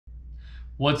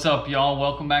What's up, y'all?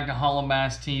 Welcome back to Haulin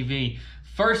Bass TV.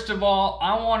 First of all,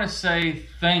 I want to say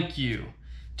thank you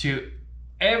to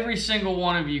every single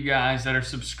one of you guys that are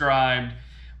subscribed.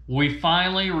 We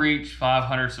finally reached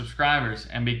 500 subscribers,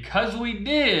 and because we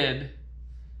did,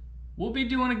 we'll be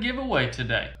doing a giveaway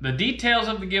today. The details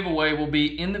of the giveaway will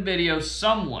be in the video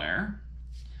somewhere.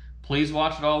 Please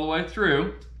watch it all the way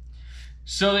through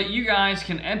so that you guys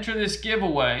can enter this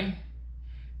giveaway.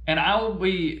 And I will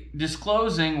be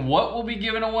disclosing what will be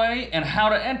given away and how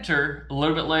to enter a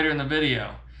little bit later in the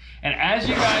video. And as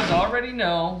you guys already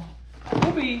know,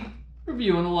 we'll be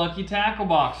reviewing the Lucky Tackle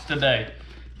Box today.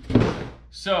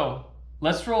 So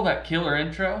let's roll that killer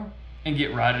intro and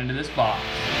get right into this box.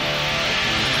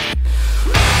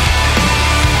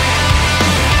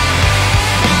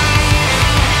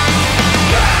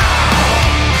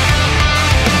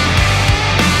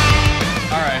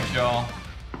 All right, y'all.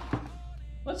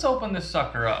 Let's open this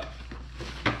sucker up.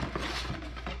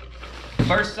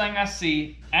 First thing I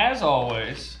see, as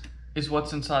always, is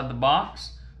what's inside the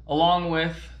box, along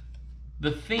with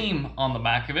the theme on the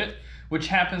back of it, which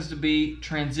happens to be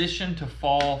transition to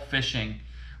fall fishing,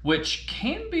 which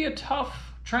can be a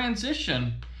tough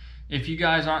transition if you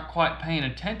guys aren't quite paying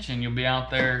attention. You'll be out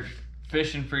there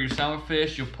fishing for your summer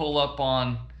fish. You'll pull up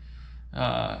on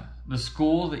the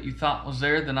school that you thought was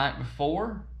there the night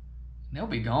before, and they'll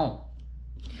be gone.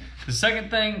 The second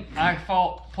thing I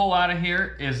pull out of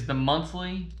here is the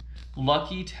monthly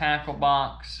Lucky Tackle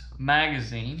Box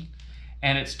magazine,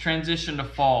 and it's transition to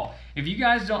fall. If you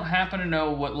guys don't happen to know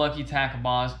what Lucky Tackle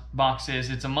Box is,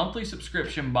 it's a monthly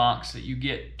subscription box that you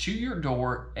get to your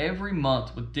door every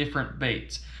month with different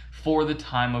baits for the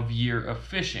time of year of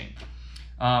fishing.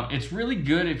 It's really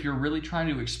good if you're really trying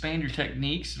to expand your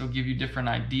techniques. It'll give you different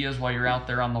ideas while you're out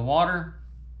there on the water.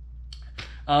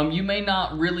 You may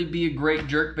not really be a great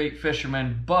jerkbait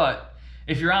fisherman, but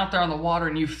if you're out there on the water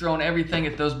and you've thrown everything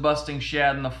at those busting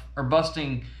shad or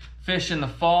busting fish in the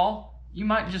fall, you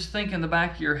might just think in the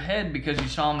back of your head, because you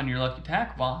saw them in your Lucky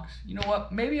Tackle Box, you know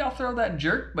what, maybe I'll throw that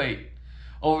jerkbait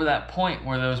over that point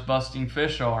where those busting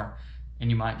fish are, and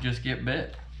you might just get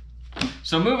bit.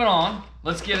 So moving on,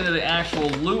 let's get into the actual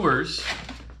lures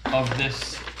of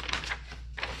this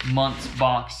month's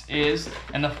box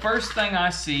and the first thing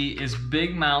I see is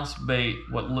big mouth bait,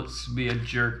 what looks to be a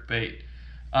jerk bait.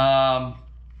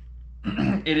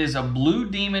 It is a blue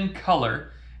demon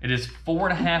color. It is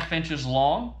 4.5 inches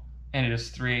long, and it is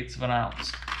 3/8 of an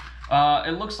ounce.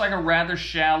 It looks like a rather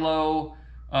shallow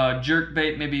jerk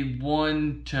bait, maybe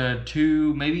 1 to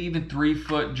 2, maybe even 3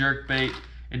 foot jerk bait.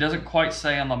 It doesn't quite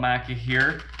say on the back of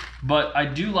here, but I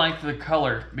do like the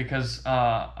color because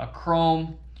a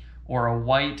chrome or a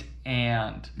white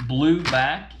and blue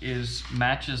back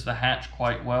matches the hatch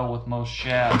quite well with most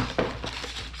shad.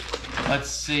 Let's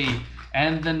see.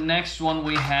 And the next one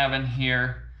we have in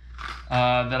here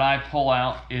that I pull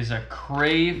out is a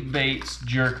Crave Baits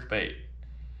jerkbait.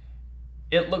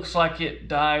 It looks like it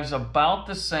dives about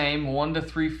the same, 1 to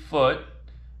 3 foot,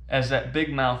 as that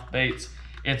big mouth baits.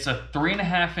 It's a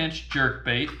 3.5 inch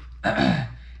jerkbait.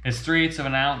 It's 3/8 of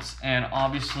an ounce, and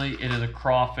obviously it is a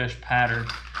crawfish pattern.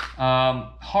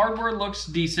 Hardware looks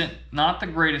decent, not the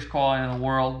greatest quality in the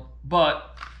world,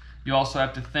 but you also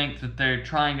have to think that they're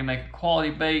trying to make a quality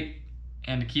bait,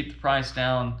 and to keep the price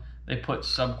down, they put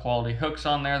sub-quality hooks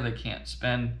on there. They can't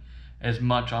spend as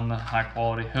much on the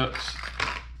high-quality hooks.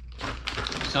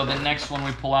 So the next one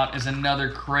we pull out is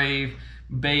another Crave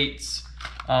Baits.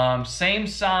 Same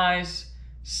size,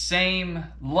 same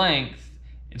length.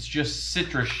 It's just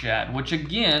citrus shad, which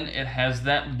again, it has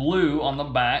that blue on the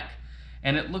back,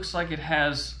 and it looks like it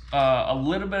has a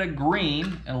little bit of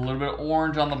green and a little bit of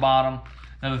orange on the bottom.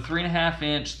 Another 3.5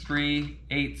 inch,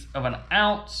 3/8 of an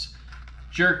ounce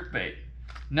jerkbait.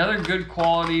 Another good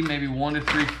quality, maybe 1 to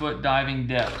 3 foot diving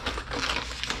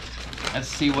depth. Let's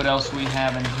see what else we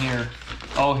have in here.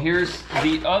 Oh, here's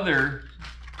the other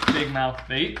big mouth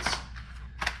baits.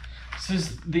 This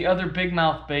is the other big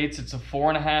mouth baits. It's a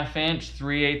 4.5 inch,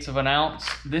 3/8 of an ounce.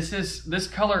 This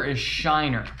color is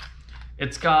Shiner.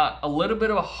 It's got a little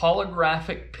bit of a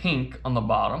holographic pink on the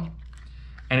bottom,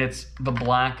 and it's the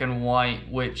black and white,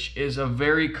 which is a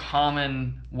very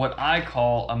common, what I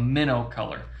call a minnow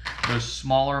color. Those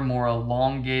smaller, more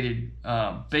elongated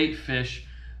bait fish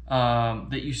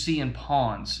that you see in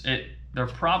ponds. They're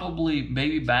probably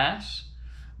baby bass,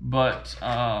 but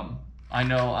I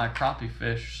know I crappie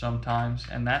fish sometimes,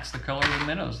 and that's the color of the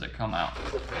minnows that come out.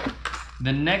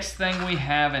 The next thing we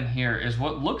have in here is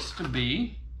what looks to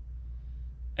be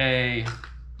a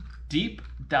deep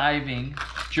diving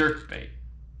jerkbait.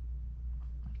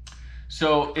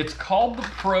 So it's called the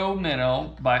Pro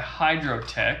Minnow by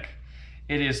Hydrotech.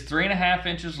 It is 3.5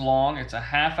 inches long. It's a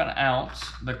 1/2 ounce.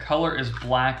 The color is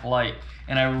black light.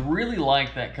 And I really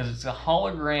like that because it's a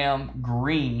hologram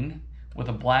green with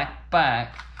a black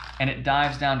back, and it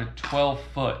dives down to 12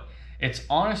 foot. It's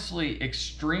honestly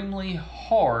extremely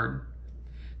hard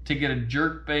to get a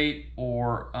jerkbait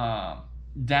or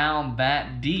down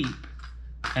that deep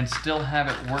and still have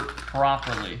it work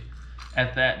properly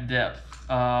at that depth.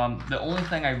 The only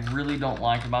thing I really don't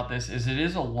like about this is it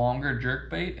is a longer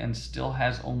jerkbait and still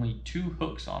has only 2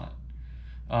 hooks on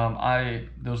it.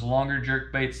 Those longer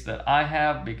jerkbaits that I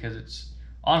have, because it's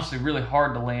honestly really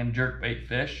hard to land jerkbait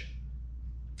fish,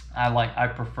 I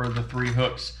prefer the 3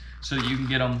 hooks so that you can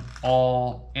get them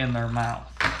all in their mouth.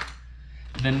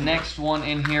 The next one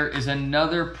in here is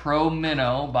another Pro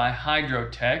Minnow by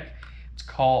Hydrotech. It's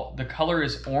called, the color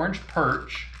is Orange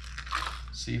Perch.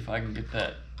 Let's see if I can get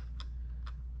that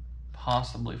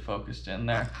possibly focused in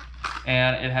there.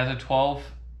 And it has a 12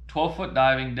 foot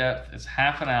diving depth. It's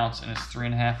 1/2 ounce and it's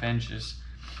 3.5 inches.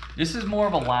 This is more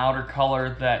of a louder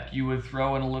color that you would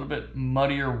throw in a little bit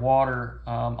muddier water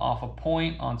off a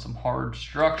point on some hard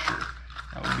structure.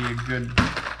 That would be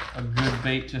a good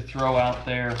bait to throw out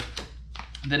there.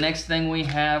 The next thing we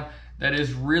have that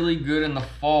is really good in the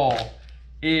fall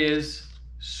is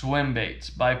swim baits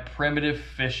by Primitive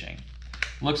Fishing.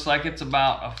 Looks like it's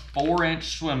about a 4-inch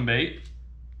swim bait,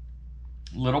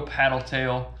 little paddle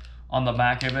tail on the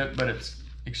back of it, but it's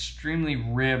extremely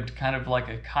ribbed, kind of like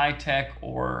a TIK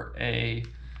or a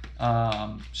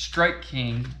Strike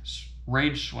King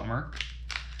Rage Swimmer.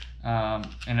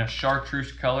 In a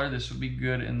chartreuse color. This would be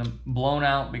good in the blown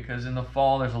out, because in the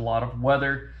fall there's a lot of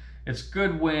weather. It's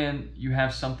good when you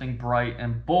have something bright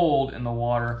and bold in the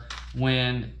water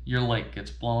when your lake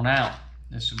gets blown out.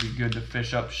 This would be good to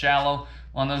fish up shallow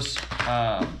on those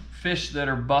fish that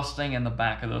are busting in the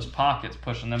back of those pockets,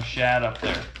 pushing them shad up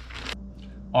there.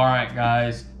 All right,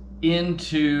 guys,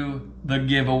 into the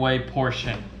giveaway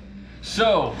portion.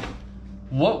 So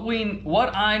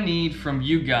what I need from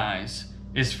you guys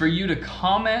is for you to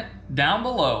comment down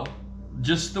below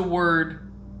just the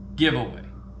word giveaway.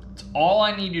 That's all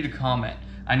I need you to comment.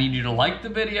 I need you to like the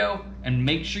video and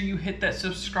make sure you hit that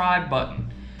subscribe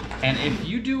button. And if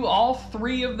you do all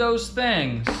 3 of those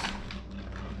things,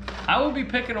 I will be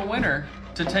picking a winner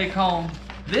to take home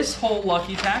this whole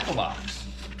lucky tackle box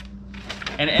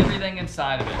and everything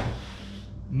inside of it.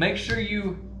 Make sure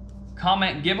you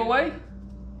comment giveaway,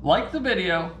 like the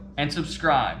video, and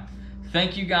subscribe.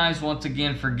 Thank you guys once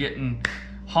again for getting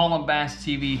Haulin Bass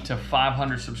TV to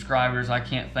 500 subscribers. I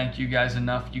can't thank you guys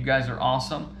enough. You guys are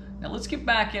awesome. Now let's get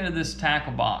back into this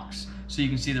tackle box so you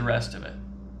can see the rest of it.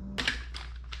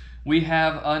 We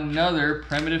have another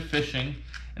Primitive Fishing,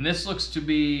 and this looks to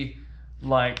be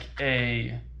like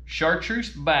a chartreuse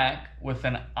back with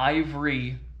an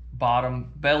ivory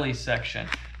bottom belly section.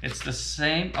 It's the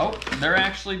same, oh, they're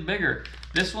actually bigger.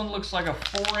 This one looks like a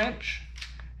 4-inch,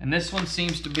 and this one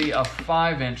seems to be a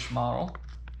 5-inch model.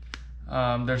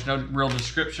 There's no real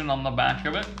description on the back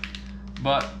of it,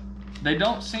 but they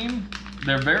don't seem,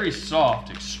 they're very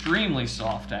soft, extremely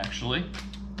soft actually.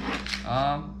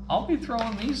 I'll be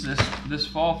throwing these this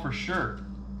fall for sure.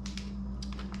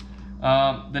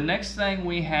 The next thing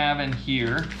we have in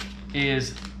here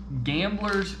is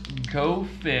Gambler's Go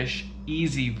Fish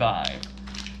Easy Vibe.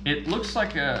 It looks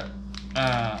like a,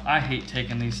 I hate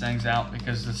taking these things out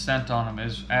because the scent on them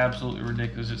is absolutely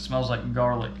ridiculous. It smells like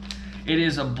garlic. It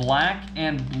is a black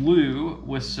and blue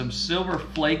with some silver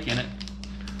flake in it.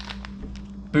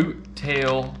 Boot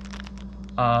tail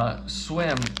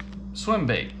swim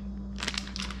bait.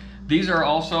 These are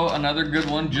also another good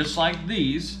one, just like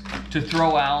these, to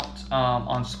throw out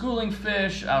on schooling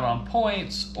fish, out on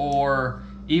points, or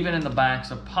even in the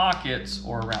backs of pockets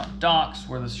or around docks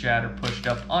where the shad are pushed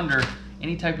up under.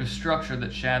 Any type of structure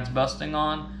that shad's busting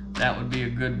on, that would be a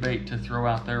good bait to throw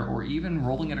out there, or even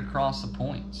rolling it across the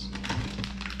points.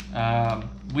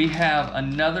 We have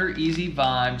another Easy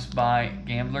Vibes by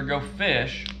Gambler Go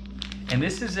Fish, and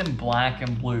this is in black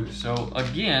and blue. So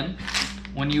again,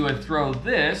 when you would throw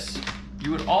this,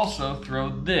 you would also throw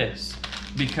this,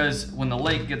 because when the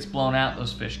lake gets blown out,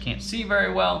 those fish can't see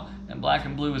very well, and black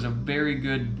and blue is a very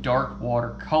good dark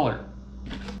water color.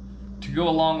 To go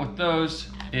along with those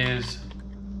is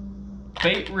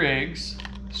Bait Rigs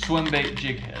Swim Bait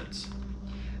Jig Heads.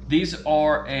 These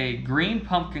are a green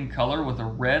pumpkin color with a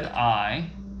red eye,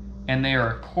 and they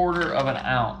are 1/4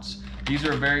 ounce. These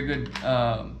are a very good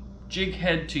jig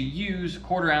head to use.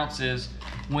 1/4 ounces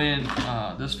when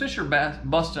those fish are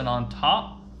busting on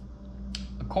top.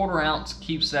 A 1/4 ounce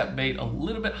keeps that bait a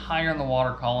little bit higher in the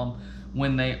water column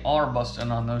when they are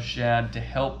busting on those shad, to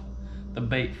help the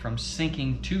bait from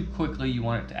sinking too quickly. You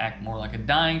want it to act more like a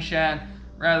dying shad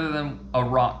rather than a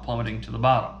rock plummeting to the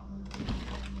bottom.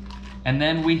 And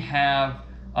then we have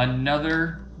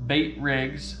another Bait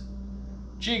Rigs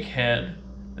jig head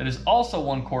that is also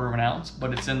 1/4 ounce,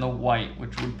 but it's in the white,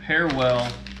 which would pair well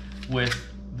with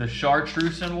the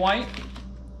chartreuse in white.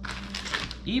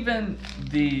 Even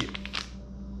the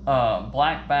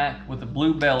blackback with the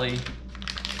blue belly,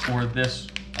 or this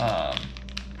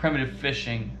primitive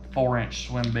fishing 4-inch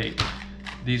swim bait.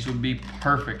 These would be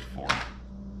perfect for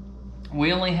it.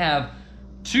 We only have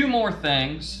 2 more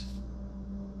things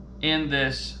in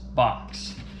this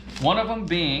box. One of them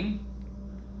being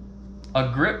a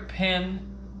grip pin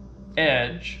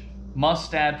edge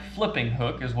mustad flipping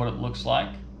hook is what it looks like.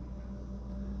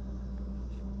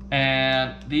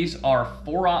 And these are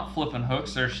 4/0 flipping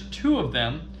hooks. There's 2 of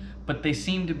them, but they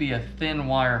seem to be a thin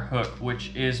wire hook,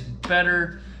 which is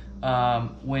better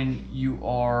when you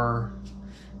are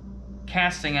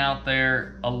casting out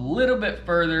there a little bit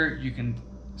further. You can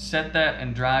set that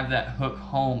and drive that hook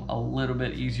home a little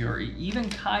bit easier. Even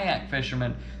kayak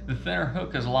fishermen, the thinner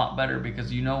hook is a lot better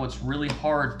because you know it's really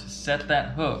hard to set that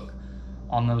hook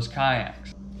on those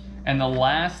kayaks. And the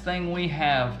last thing we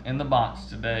have in the box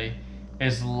today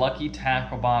is Lucky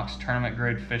Tackle Box tournament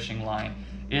grade fishing line.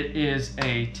 It is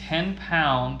a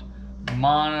 10-pound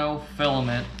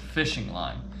monofilament fishing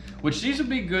line, which these would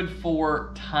be good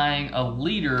for tying a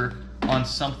leader on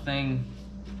something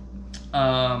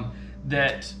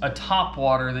that a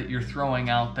topwater that you're throwing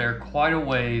out there quite a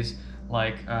ways,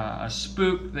 like a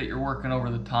spook that you're working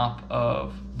over the top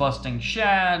of busting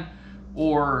shad,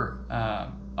 or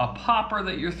a popper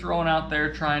that you're throwing out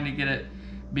there trying to get it,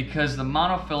 because the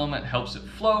monofilament helps it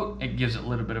float. It gives it a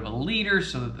little bit of a leader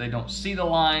so that they don't see the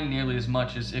line nearly as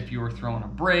much as if you were throwing a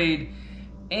braid,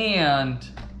 and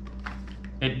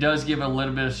it does give a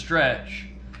little bit of stretch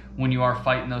when you are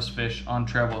fighting those fish on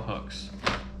treble hooks.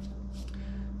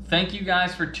 Thank you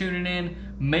guys for tuning in.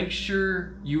 Make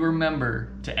sure you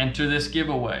remember to enter this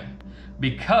giveaway,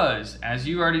 because as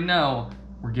you already know,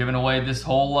 we're giving away this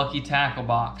whole Lucky Tackle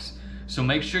Box. So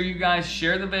make sure you guys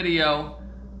share the video.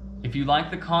 If you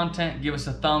like the content, give us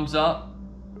a thumbs up,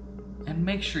 and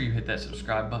make sure you hit that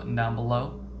subscribe button down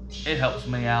below. It helps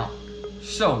me out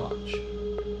so much.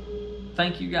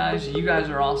 Thank you guys. You guys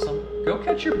are awesome. Go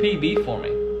catch your PB for me.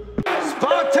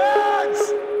 Spartan!